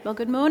Well,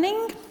 good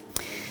morning.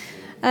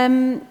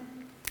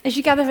 As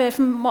you gather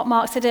from what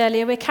Mark said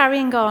earlier, we're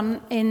carrying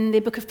on in the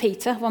book of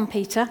Peter, 1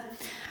 Peter.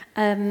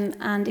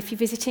 And if you're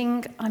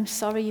visiting, I'm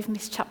sorry you've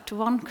missed chapter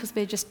 1 because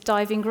we're just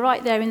diving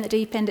right there in the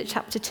deep end at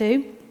chapter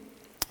 2.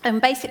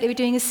 And basically we're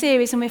doing a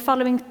series and we're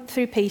following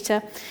through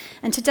Peter.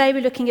 And today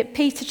we're looking at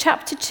Peter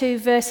chapter 2,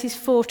 verses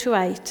 4 to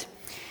 8.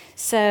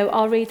 So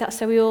I'll read that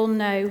so we all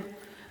know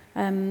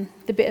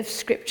the bit of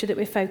scripture that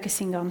we're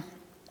focusing on.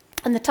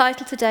 And the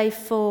title today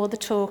for the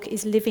talk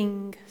is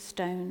Living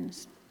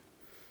Stones.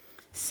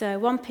 So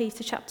 1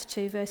 Peter chapter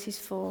 2 verses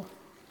 4.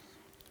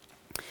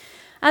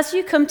 As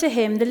you come to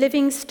him, the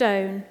living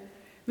stone,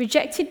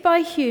 rejected by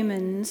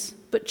humans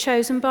but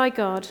chosen by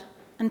God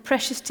and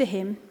precious to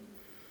him,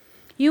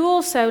 you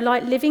also,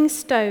 like living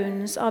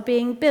stones, are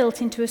being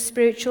built into a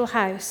spiritual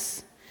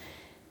house,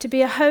 to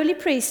be a holy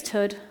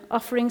priesthood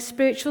offering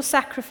spiritual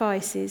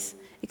sacrifices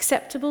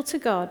acceptable to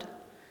God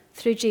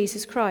through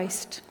Jesus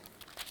Christ.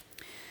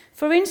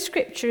 For in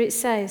Scripture it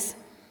says,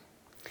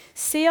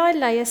 "See, I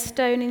lay a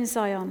stone in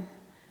Zion,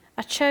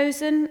 a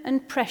chosen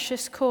and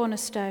precious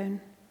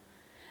cornerstone,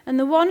 and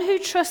the one who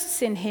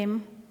trusts in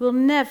him will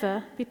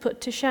never be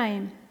put to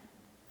shame.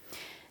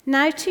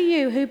 Now to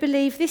you who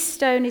believe this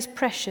stone is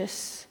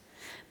precious,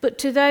 but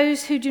to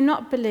those who do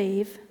not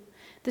believe,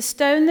 the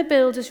stone the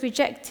builders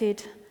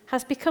rejected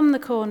has become the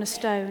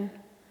cornerstone,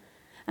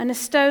 and a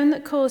stone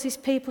that causes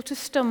people to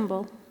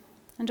stumble,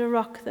 and a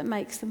rock that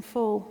makes them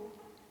fall."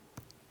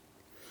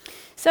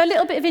 So a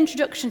little bit of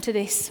introduction to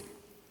this.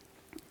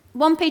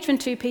 1 Peter and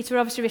 2 Peter were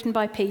obviously written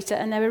by Peter,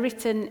 and they were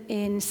written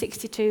in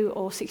 62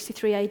 or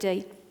 63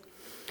 AD.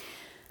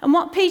 And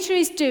what Peter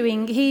is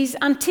doing, he's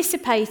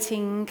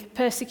anticipating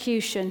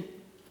persecution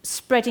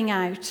spreading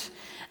out.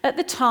 At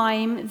the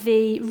time,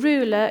 the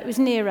ruler was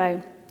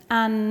Nero,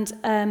 and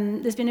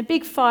there's been a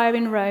big fire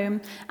in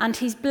Rome, and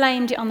he's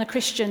blamed it on the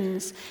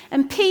Christians.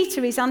 And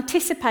Peter is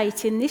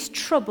anticipating this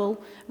trouble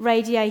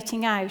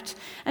radiating out.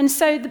 And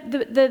so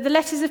the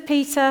letters of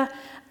Peter,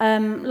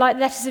 like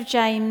the letters of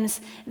James,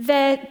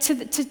 they're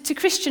to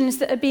Christians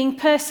that are being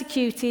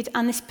persecuted,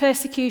 and this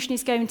persecution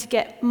is going to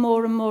get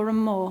more and more and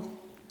more.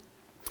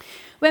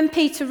 When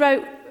Peter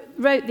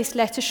wrote this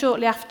letter,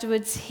 shortly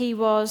afterwards he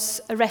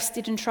was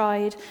arrested and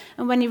tried,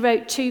 and when he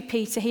wrote to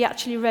Peter, he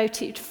actually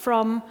wrote it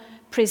from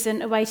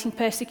prison, awaiting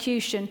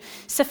persecution.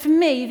 So for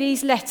me,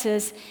 these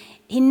letters,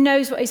 he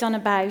knows what he's on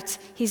about,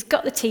 he's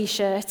got the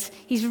t-shirt,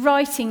 he's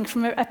writing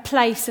from a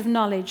place of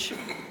knowledge.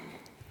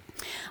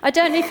 I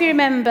don't know if you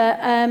remember,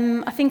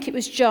 I think it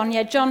was John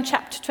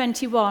chapter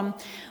 21,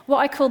 what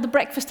I call the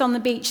breakfast on the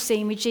beach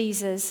scene with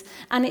Jesus.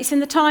 And it's in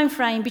the time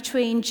frame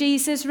between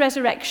Jesus'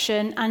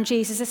 resurrection and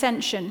Jesus'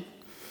 ascension.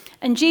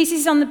 And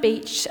Jesus is on the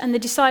beach, and the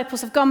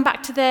disciples have gone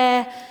back to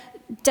their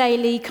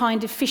daily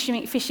kind of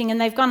fishing,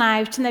 and they've gone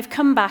out and they've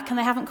come back and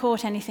they haven't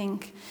caught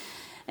anything.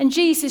 And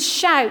Jesus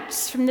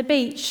shouts from the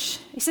beach.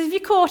 He says, "Have you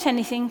caught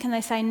anything?" And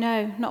they say,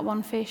 "No, not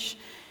one fish."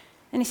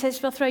 And he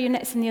says, "Well, throw your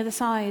nets in the other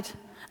side."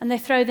 And they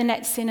throw the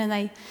nets in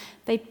and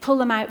they pull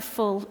them out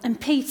full.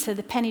 And Peter,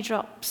 the penny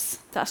drops.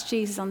 That's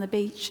Jesus on the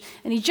beach.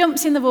 And he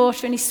jumps in the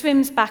water and he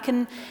swims back.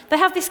 And they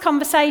have this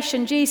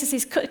conversation. Jesus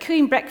is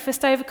cooking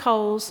breakfast over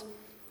coals.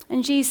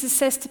 And Jesus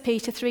says to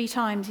Peter 3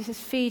 times, he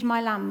says, "Feed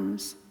my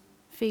lambs,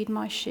 feed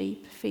my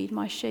sheep, feed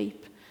my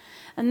sheep."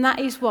 And that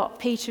is what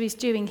Peter is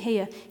doing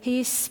here. He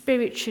is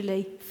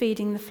spiritually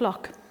feeding the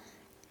flock.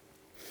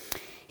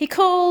 He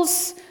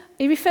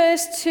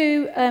refers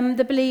to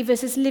the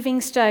believers as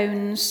living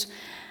stones.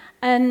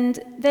 And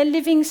they're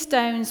living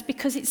stones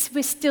because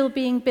we're still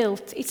being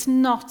built. It's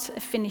not a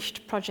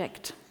finished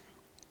project.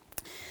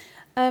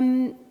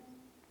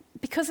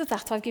 Because of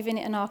that, I've given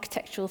it an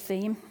architectural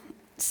theme.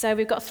 So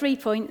we've got 3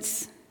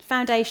 points: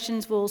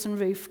 foundations, walls and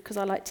roof, because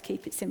I like to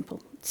keep it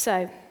simple.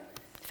 So,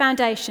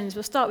 foundations.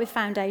 We'll start with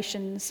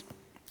foundations.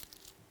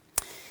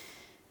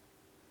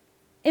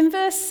 In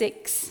verse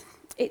 6,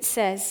 it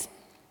says,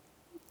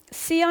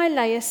 "See, I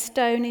lay a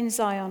stone in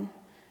Zion,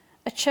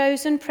 a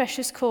chosen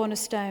precious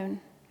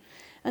cornerstone,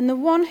 and the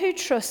one who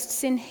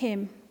trusts in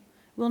him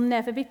will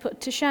never be put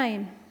to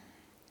shame."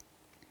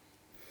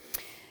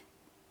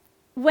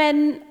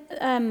 When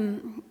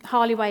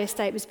Harley Way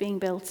Estate was being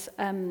built,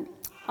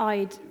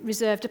 I'd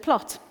reserved a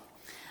plot.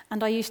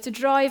 And I used to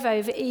drive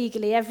over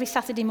eagerly every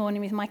Saturday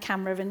morning with my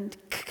camera, and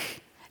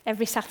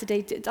every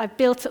Saturday I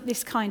built up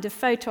this kind of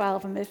photo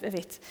album of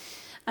it.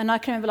 And I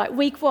can remember, like,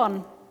 week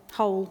 1,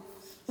 hole.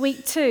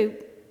 Week 2,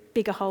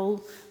 bigger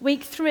hole.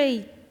 Week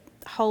 3,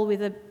 hole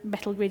with a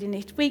metal grid in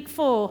it. Week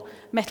 4,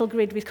 metal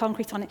grid with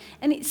concrete on it.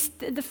 And it's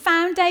the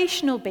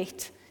foundational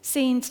bit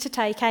seems to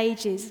take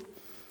ages.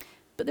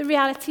 But the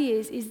reality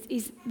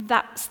is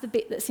that's the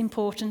bit that's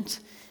important.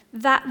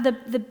 That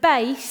the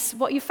base,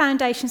 what your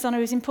foundations on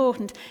are, is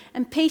important.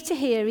 And Peter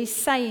here is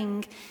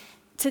saying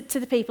to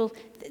the people,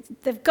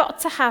 they've got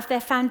to have their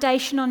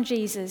foundation on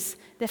Jesus.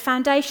 Their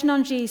foundation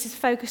on Jesus,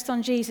 focused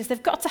on Jesus.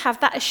 They've got to have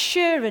that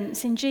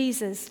assurance in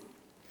Jesus.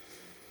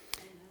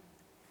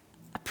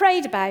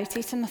 prayed about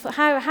it and I thought,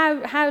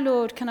 how,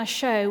 Lord, can I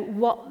show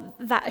what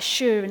that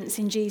assurance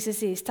in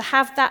Jesus is? To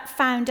have that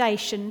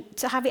foundation,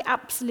 to have it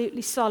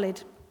absolutely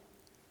solid.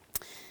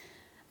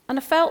 And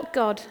I felt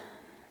God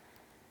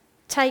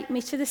take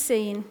me to the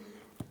scene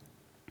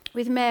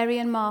with Mary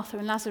and Martha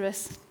and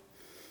Lazarus.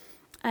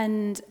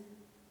 And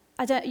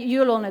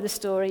you'll all know the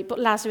story, but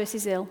Lazarus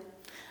is ill.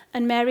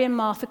 And Mary and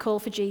Martha call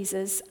for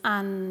Jesus,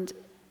 and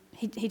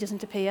he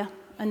doesn't appear.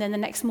 And then the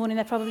next morning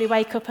they probably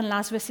wake up and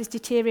Lazarus is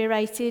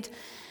deteriorated.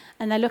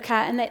 And they look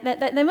out, and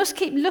they must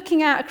keep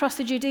looking out across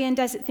the Judean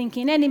desert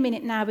thinking, any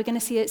minute now we're going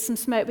to see some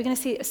smoke, we're going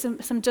to see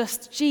some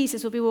dust.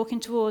 Jesus will be walking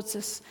towards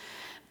us.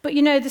 But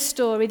you know the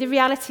story. The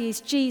reality is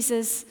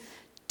Jesus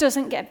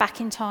doesn't get back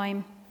in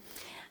time.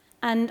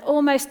 And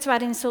almost to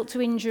add insult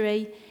to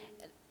injury,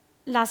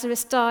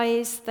 Lazarus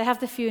dies, they have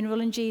the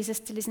funeral, and Jesus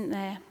still isn't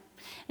there.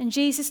 And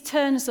Jesus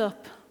turns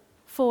up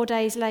 4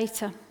 days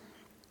later.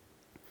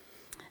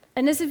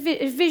 And as a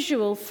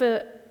visual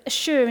for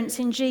assurance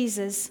in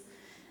Jesus,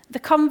 the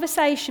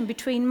conversation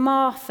between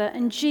Martha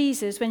and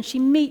Jesus when she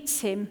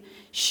meets him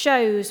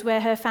shows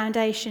where her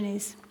foundation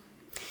is.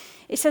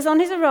 It says, on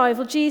his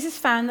arrival, Jesus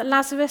found that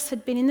Lazarus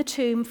had been in the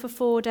tomb for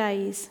 4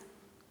 days.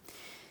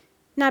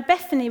 Now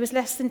Bethany was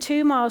less than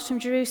 2 miles from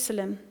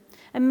Jerusalem,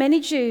 and many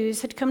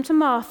Jews had come to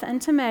Martha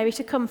and to Mary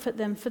to comfort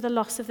them for the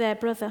loss of their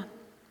brother.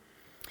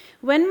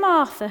 When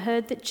Martha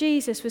heard that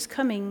Jesus was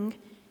coming,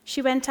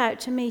 she went out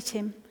to meet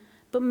him,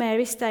 but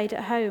Mary stayed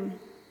at home.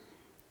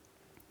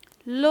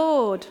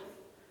 Lord,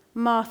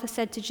 Martha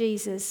said to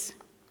Jesus,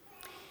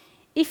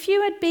 if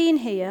you had been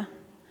here,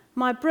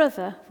 my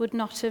brother would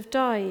not have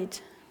died.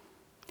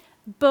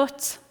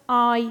 But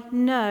I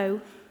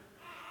know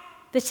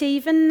that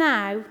even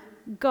now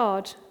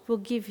God will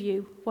give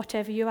you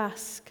whatever you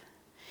ask.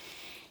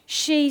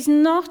 She's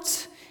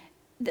not,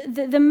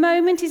 the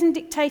moment isn't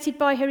dictated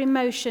by her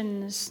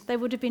emotions. They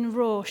would have been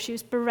raw. She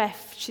was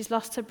bereft. She's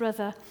lost her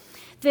brother.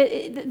 What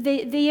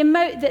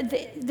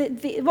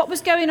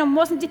was going on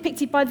wasn't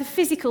depicted by the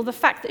physical, the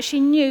fact that she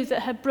knew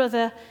that her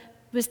brother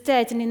was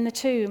dead and in the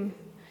tomb.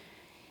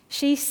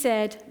 She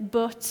said,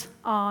 but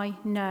I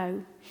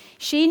know.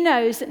 She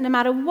knows that no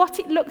matter what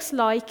it looks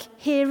like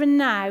here and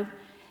now,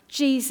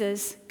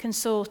 Jesus can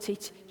sort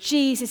it.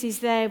 Jesus is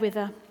there with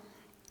her.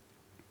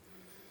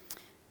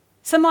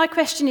 So my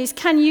question is,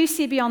 can you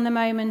see beyond the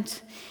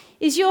moment?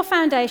 Is your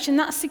foundation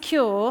that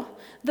secure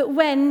that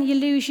when you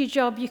lose your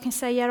job, you can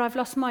say, yeah, I've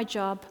lost my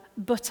job,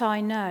 but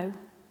I know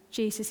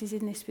Jesus is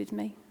in this with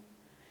me?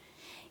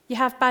 You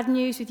have bad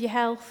news with your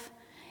health.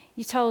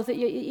 You're told that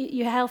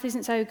your health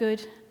isn't so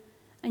good.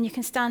 And you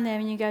can stand there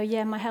and you go,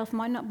 yeah, my health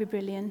might not be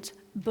brilliant,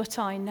 but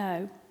I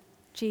know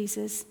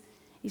Jesus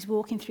is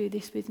walking through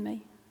this with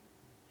me.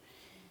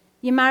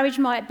 Your marriage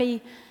might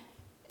be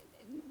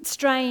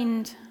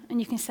strained, and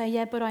you can say,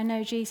 yeah, but I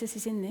know Jesus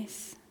is in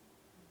this.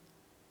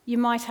 You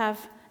might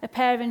have a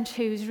parent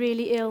who's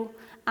really ill,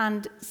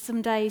 and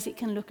some days it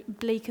can look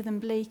bleaker than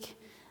bleak,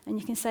 and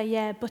you can say,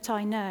 yeah, but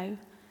I know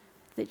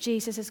that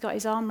Jesus has got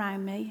his arm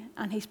around me,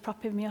 and he's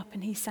propping me up,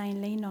 and he's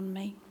saying, lean on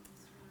me.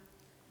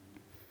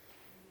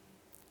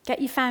 Get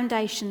your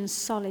foundations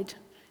solid,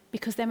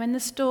 because then when the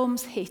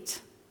storms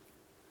hit,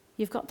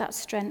 you've got that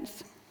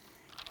strength.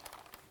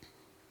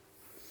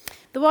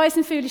 The wise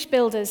and foolish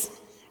builders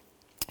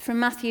from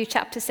Matthew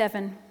chapter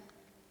 7.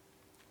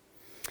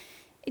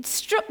 It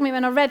struck me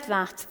when I read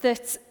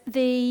that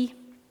the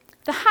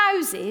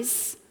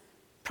houses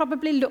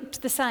probably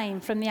looked the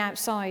same from the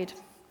outside.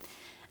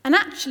 And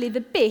actually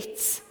the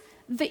bit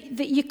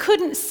that you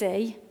couldn't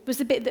see was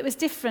the bit that was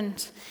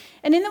different.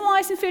 And in the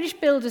wise and foolish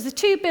builders, the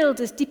two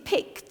builders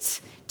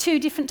depict two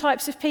different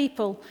types of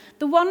people.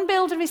 The one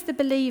builder is the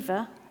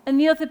believer, and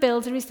the other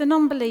builder is the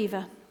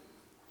non-believer.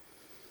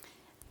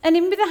 And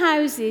in with the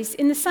houses,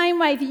 in the same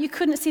way that you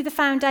couldn't see the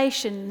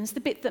foundations, the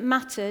bit that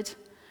mattered,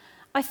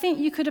 I think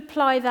you could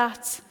apply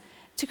that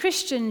to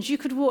Christians. You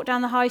could walk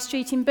down the high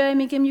street in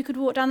Birmingham, you could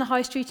walk down the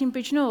high street in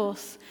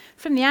Bridgnorth.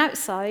 From the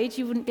outside,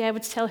 you wouldn't be able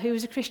to tell who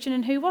was a Christian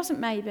and who wasn't,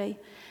 maybe.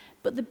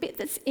 But the bit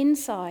that's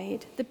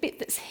inside, the bit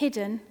that's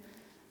hidden,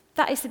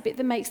 that is the bit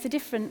that makes the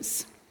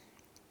difference.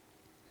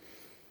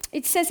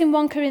 It says in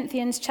 1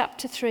 Corinthians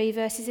chapter 3,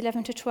 verses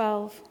 11 to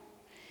 12,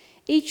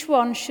 each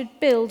one should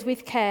build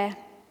with care,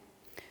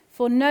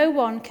 for no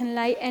one can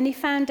lay any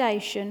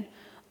foundation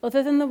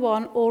other than the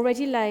one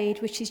already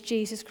laid, which is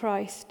Jesus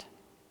Christ.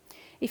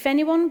 If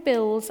anyone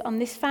builds on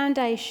this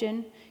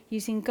foundation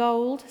using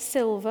gold,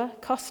 silver,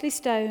 costly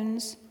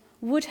stones,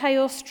 wood, hay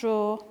or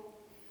straw,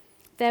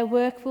 their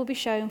work will be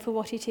shown for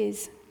what it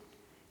is.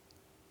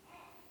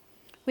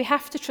 We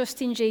have to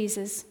trust in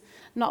Jesus,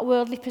 not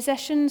worldly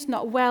possessions,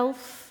 not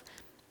wealth,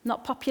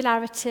 not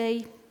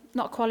popularity,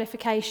 not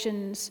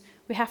qualifications.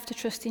 We have to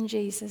trust in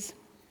Jesus.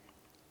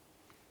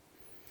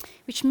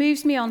 Which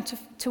moves me on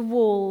to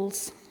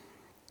walls.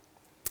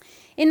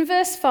 In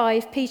verse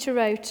 5, Peter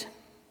wrote,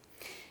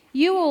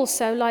 you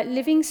also, like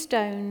living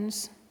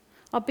stones,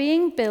 are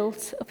being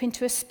built up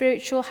into a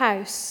spiritual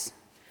house,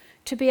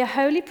 to be a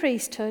holy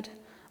priesthood,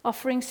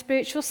 offering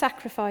spiritual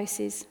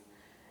sacrifices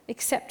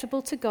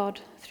acceptable to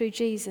God through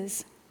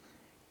Jesus.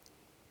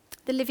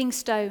 The living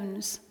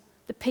stones,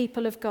 the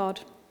people of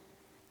God.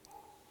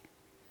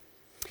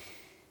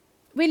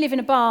 We live in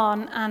a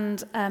barn,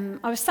 and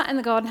I was sat in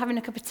the garden having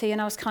a cup of tea,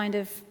 and I was kind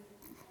of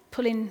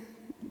pulling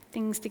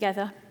things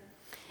together.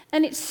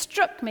 And it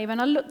struck me when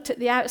I looked at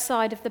the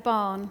outside of the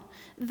barn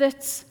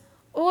that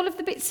all of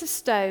the bits of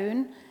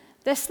stone,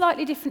 they're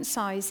slightly different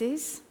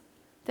sizes,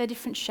 they're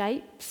different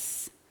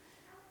shapes,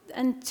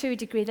 and to a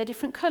degree they're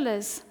different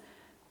colours,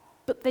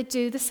 but they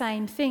do the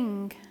same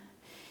thing.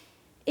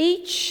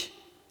 Each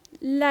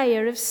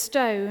layer of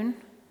stone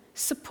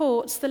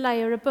supports the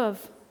layer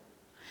above,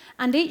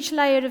 and each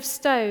layer of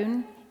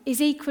stone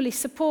is equally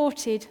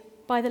supported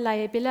by the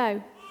layer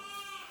below.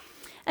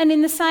 And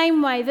in the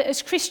same way that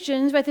as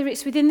Christians, whether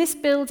it's within this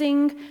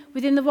building,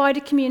 within the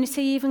wider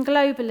community, even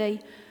globally,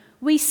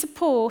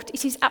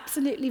 it is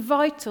absolutely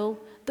vital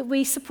that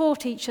we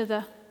support each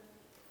other.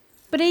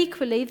 But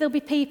equally, there'll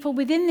be people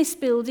within this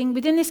building,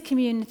 within this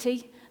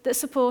community, that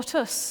support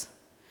us.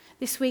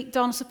 This week,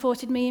 Don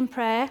supported me in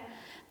prayer.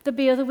 There'll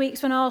be other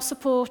weeks when I'll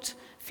support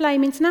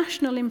Flame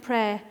International in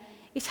prayer.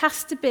 It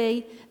has to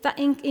be that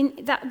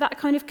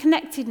kind of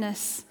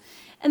connectedness.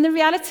 And the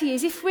reality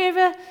is, if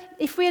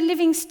we're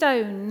living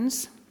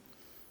stones,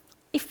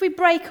 if we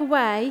break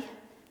away,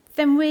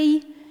 then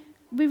we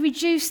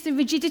reduce the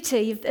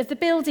rigidity of the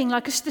building,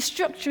 like the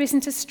structure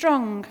isn't as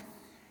strong.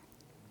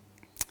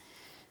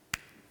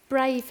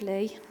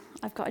 Bravely,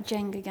 I've got a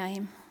Jenga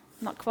game.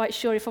 I'm not quite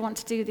sure if I want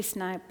to do this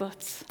now,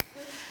 but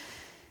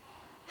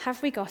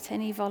have we got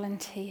any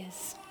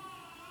volunteers?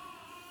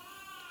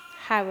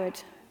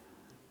 Howard,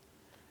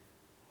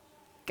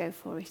 go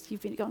for it.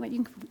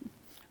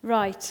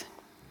 Right.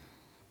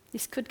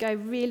 This could go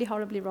really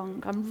horribly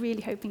wrong. I'm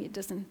really hoping it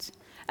doesn't.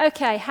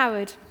 Okay,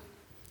 Howard.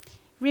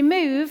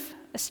 Remove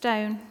a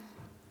stone,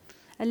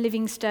 a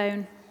living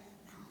stone.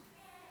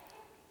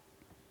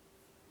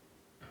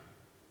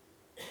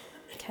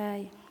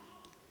 Okay.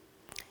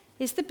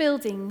 Is the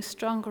building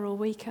stronger or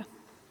weaker?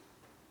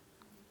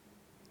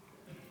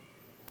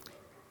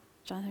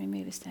 Jonathan,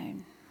 remove a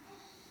stone.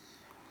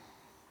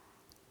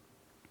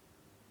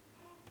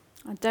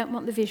 I don't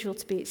want the visual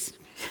to be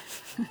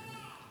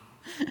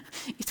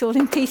it's all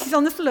in pieces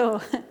on the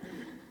floor.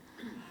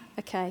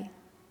 Okay.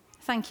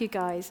 Thank you,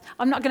 guys.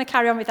 I'm not going to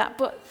carry on with that,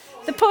 but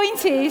the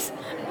point is,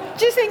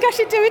 do you think I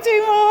should do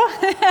more?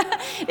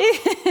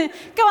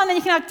 Go on, then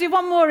you can do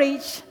one more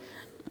each.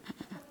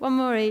 One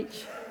more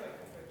each.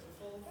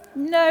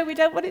 No, we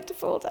don't want it to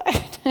fall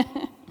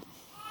down.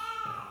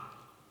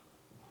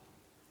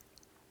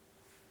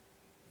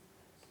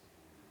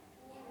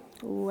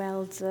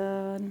 Well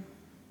done.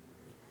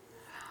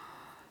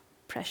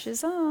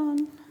 Pressure's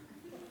on.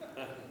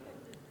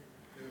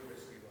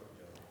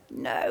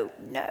 No,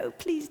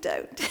 please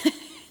don't.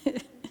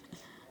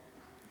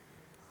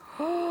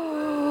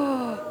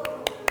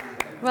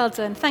 Well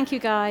done. Thank you,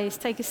 guys.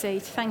 Take a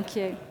seat. Thank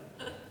you.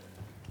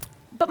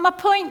 But my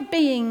point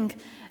being,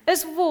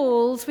 as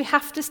walls, we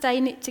have to stay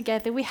knit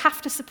together. We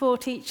have to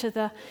support each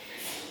other.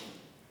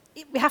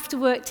 We have to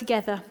work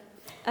together.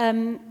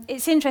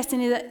 It's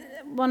interesting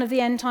that one of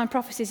the end-time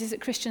prophecies is that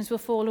Christians will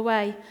fall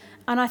away.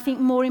 And I think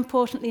more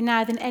importantly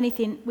now than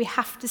anything, we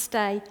have to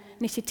stay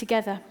knitted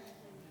together.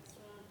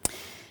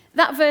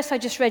 That verse I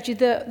just read you,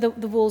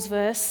 the walls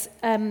verse,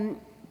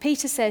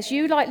 Peter says,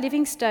 "You, like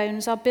living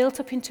stones, are built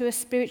up into a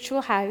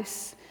spiritual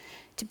house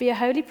to be a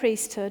holy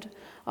priesthood,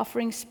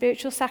 offering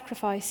spiritual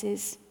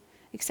sacrifices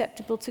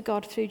acceptable to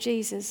God through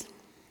Jesus."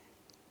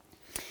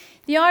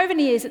 The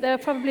irony is that they were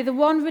probably the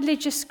one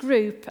religious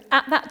group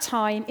at that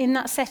time, in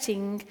that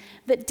setting,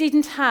 that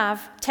didn't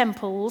have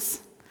temples,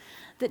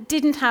 that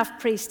didn't have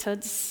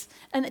priesthoods,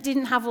 and that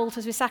didn't have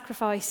altars with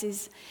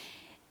sacrifices.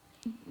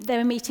 They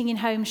were meeting in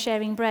homes,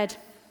 sharing bread.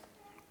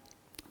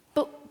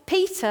 But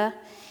Peter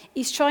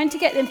is trying to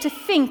get them to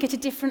think at a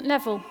different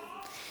level.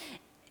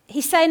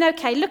 He's saying,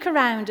 okay, look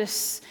around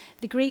us.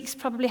 The Greeks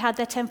probably had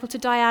their temple to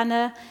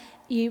Diana.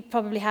 You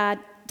probably had,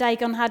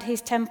 Dagon had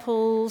his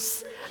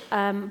temples.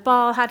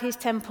 Baal had his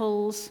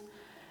temples.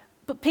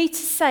 But Peter's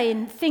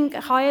saying, think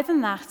higher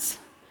than that.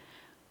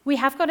 We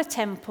have got a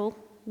temple.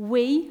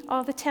 We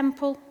are the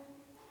temple.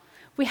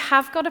 We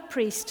have got a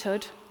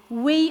priesthood.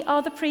 We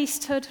are the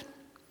priesthood.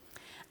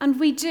 And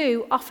we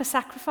do offer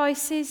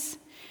sacrifices.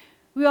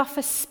 We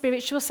offer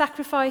spiritual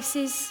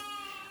sacrifices.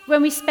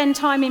 When we spend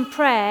time in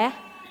prayer,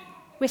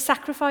 we're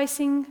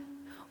sacrificing.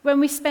 When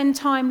we spend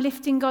time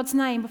lifting God's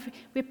name,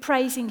 we're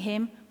praising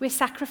him, we're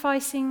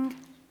sacrificing.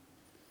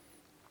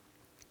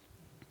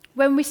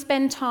 When we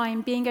spend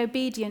time being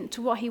obedient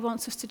to what he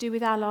wants us to do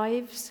with our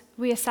lives,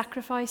 we are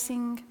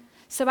sacrificing.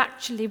 So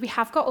actually, we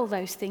have got all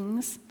those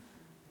things,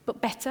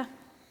 but better.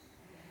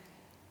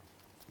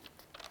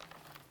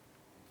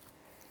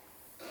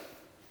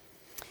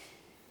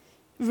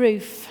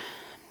 Roof.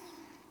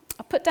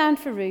 I put down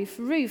for roof.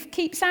 Roof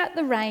keeps out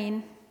the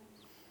rain,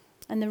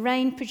 and the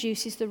rain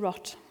produces the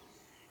rot.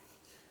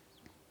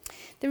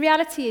 The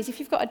reality is, if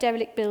you've got a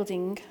derelict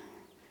building,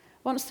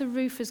 once the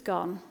roof has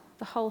gone,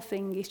 the whole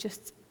thing is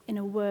just in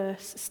a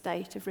worse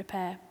state of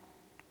repair.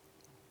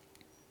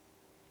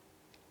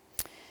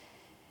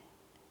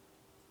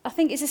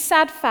 think it's a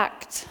sad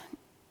fact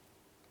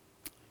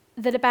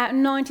that about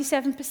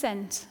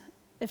 97%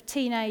 of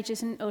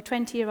teenagers or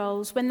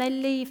 20-year-olds, when they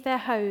leave their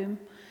home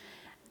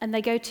and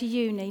they go to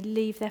uni,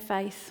 leave their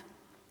faith.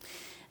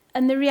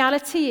 And the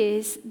reality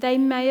is they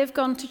may have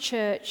gone to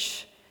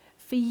church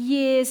for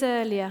years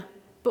earlier,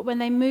 but when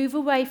they move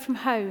away from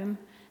home,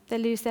 they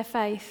lose their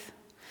faith.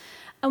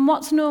 And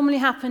what's normally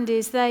happened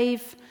is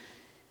they've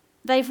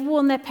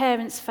won their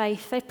parents'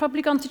 faith. They've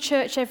probably gone to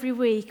church every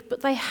week,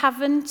 but they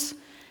haven't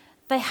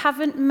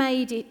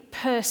made it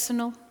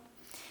personal.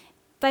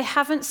 They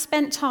haven't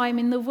spent time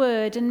in the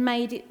Word and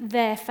made it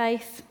their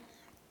faith.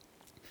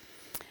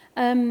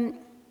 In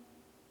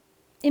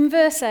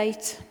verse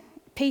 8,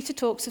 Peter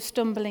talks of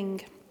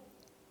stumbling.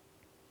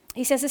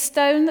 He says, a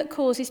stone that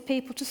causes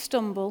people to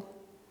stumble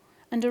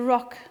and a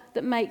rock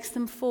that makes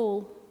them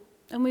fall.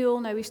 And we all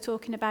know he's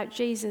talking about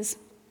Jesus.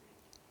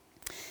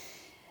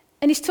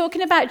 And he's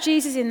talking about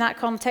Jesus in that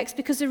context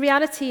because the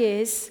reality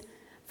is,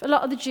 for a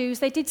lot of the Jews,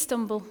 they did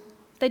stumble.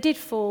 They did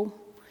fall.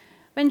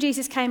 When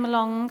Jesus came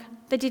along,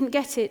 they didn't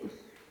get it.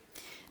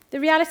 The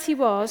reality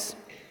was,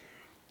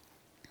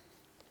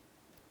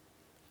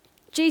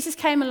 Jesus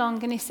came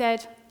along and he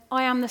said,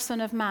 I am the Son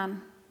of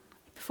Man.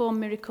 He performed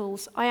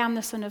miracles. I am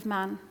the Son of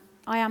Man.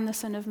 I am the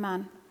Son of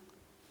Man.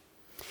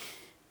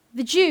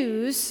 The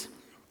Jews,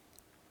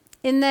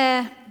 in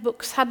their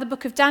books, had the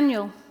book of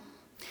Daniel.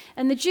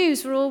 And the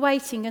Jews were all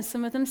waiting, and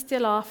some of them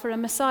still are, for a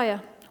Messiah,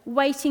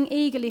 waiting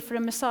eagerly for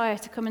a Messiah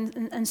to come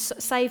and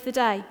save the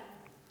day.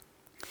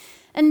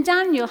 And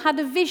Daniel had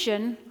a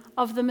vision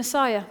of the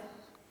Messiah,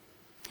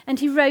 and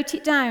he wrote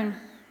it down.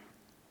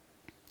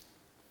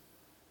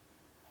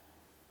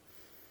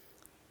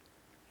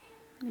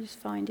 Let me just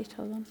find it,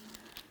 hold on.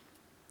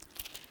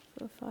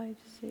 4, 5,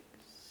 6.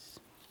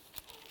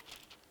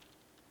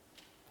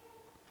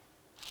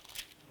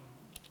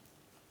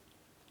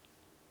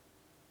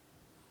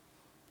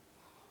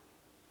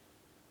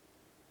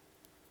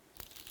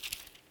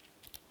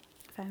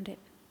 Found it.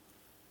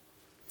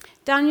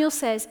 Daniel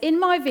says, in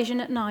my vision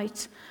at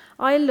night,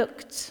 I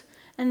looked,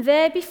 and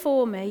there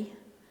before me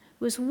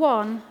was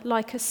one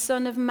like a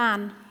son of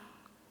man.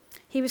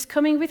 He was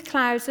coming with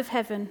clouds of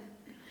heaven.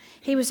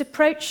 He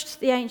approached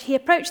the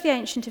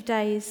Ancient of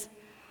Days,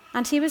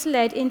 and he was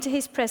led into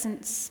his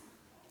presence.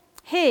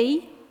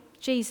 He,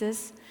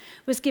 Jesus,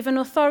 was given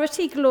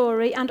authority,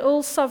 glory, and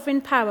all sovereign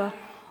power.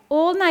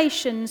 All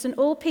nations and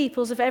all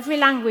peoples of every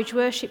language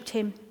worshipped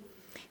him.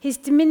 His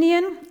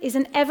dominion is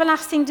an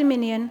everlasting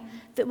dominion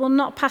that will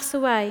not pass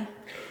away,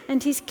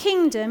 and his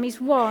kingdom is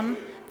one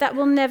that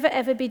will never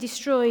ever be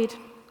destroyed.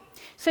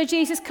 So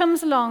Jesus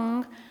comes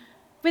along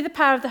with the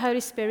power of the Holy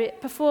Spirit,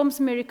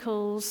 performs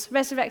miracles,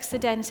 resurrects the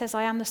dead, and says,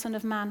 I am the Son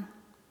of Man.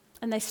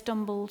 And they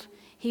stumbled.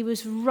 He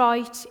was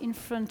right in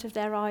front of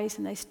their eyes,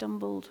 and they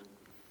stumbled.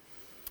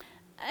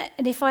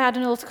 And if I had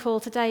an altar call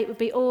today, it would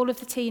be all of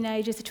the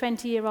teenagers, the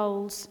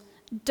 20-year-olds,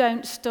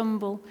 don't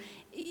stumble.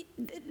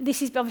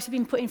 This has obviously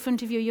been put in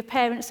front of you. Your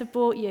parents have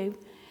brought you.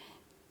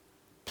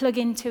 Plug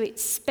into it.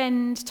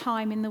 Spend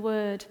time in the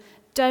Word.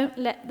 Don't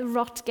let the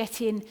rot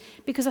get in.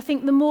 Because I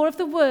think the more of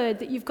the Word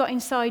that you've got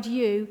inside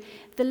you,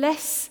 the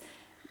less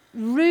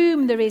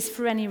room there is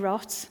for any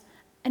rot,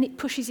 and it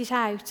pushes it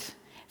out.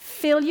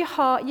 Fill your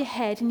heart, your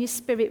head, and your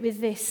spirit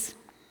with this.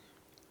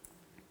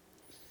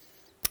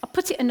 I'll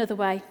put it another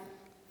way.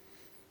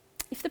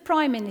 If the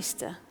Prime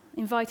Minister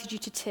invited you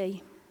to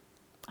tea,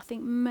 I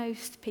think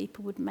most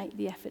people would make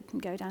the effort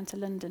and go down to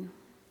London.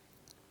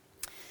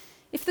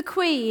 If the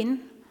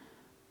Queen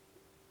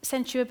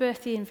sent you a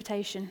birthday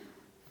invitation,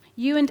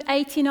 you and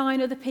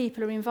 89 other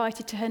people are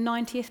invited to her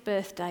 90th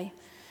birthday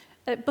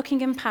at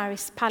Buckingham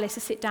Palace, a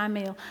sit-down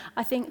meal.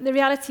 I think the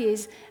reality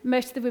is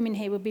most of the women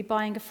here would be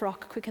buying a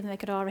frock quicker than they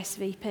could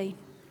RSVP.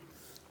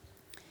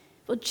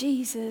 But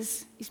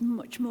Jesus is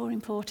much more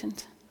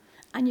important,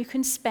 and you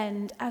can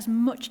spend as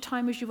much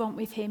time as you want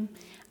with him.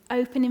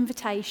 Open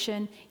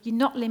invitation. You're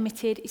not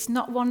limited. It's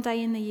not one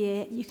day in the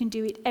year. You can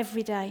do it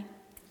every day.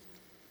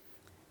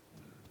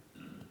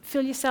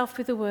 Fill yourself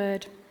with the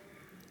Word.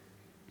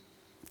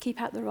 Keep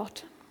out the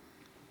rot.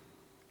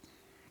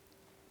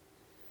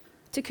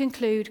 To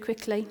conclude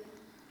quickly,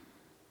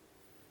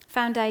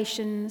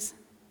 foundations.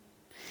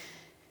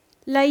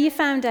 Lay your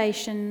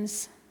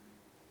foundations.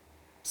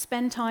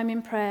 Spend time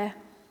in prayer.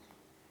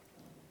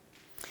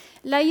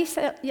 Lay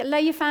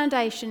your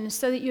foundations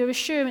so that your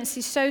assurance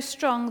is so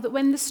strong that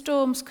when the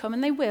storms come,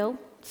 and they will,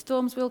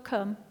 storms will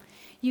come,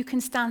 you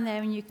can stand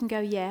there and you can go,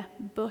 yeah,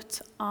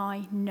 but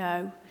I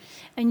know.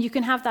 And you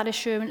can have that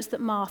assurance that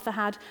Martha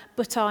had,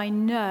 but I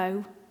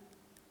know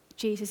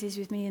Jesus is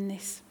with me in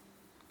this.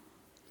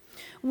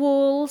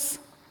 Walls,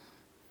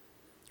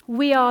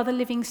 we are the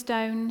living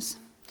stones.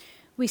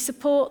 We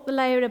support the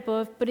layer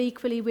above, but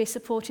equally we're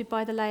supported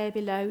by the layer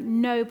below.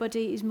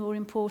 Nobody is more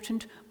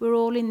important. We're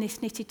all in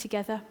this knitted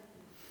together.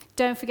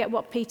 Don't forget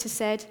what Peter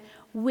said.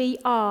 We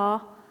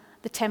are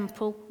the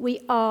temple.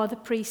 We are the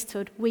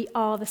priesthood. We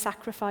are the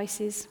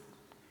sacrifices.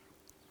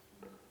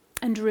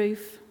 And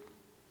roof.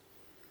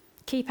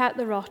 Keep out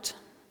the rot.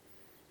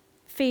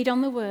 Feed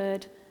on the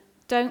Word.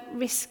 Don't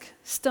risk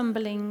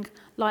stumbling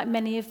like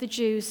many of the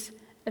Jews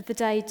of the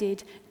day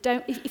did.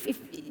 If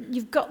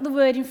you've got the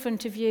word in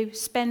front of you,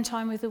 spend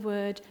time with the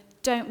word.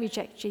 Don't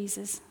reject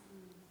Jesus.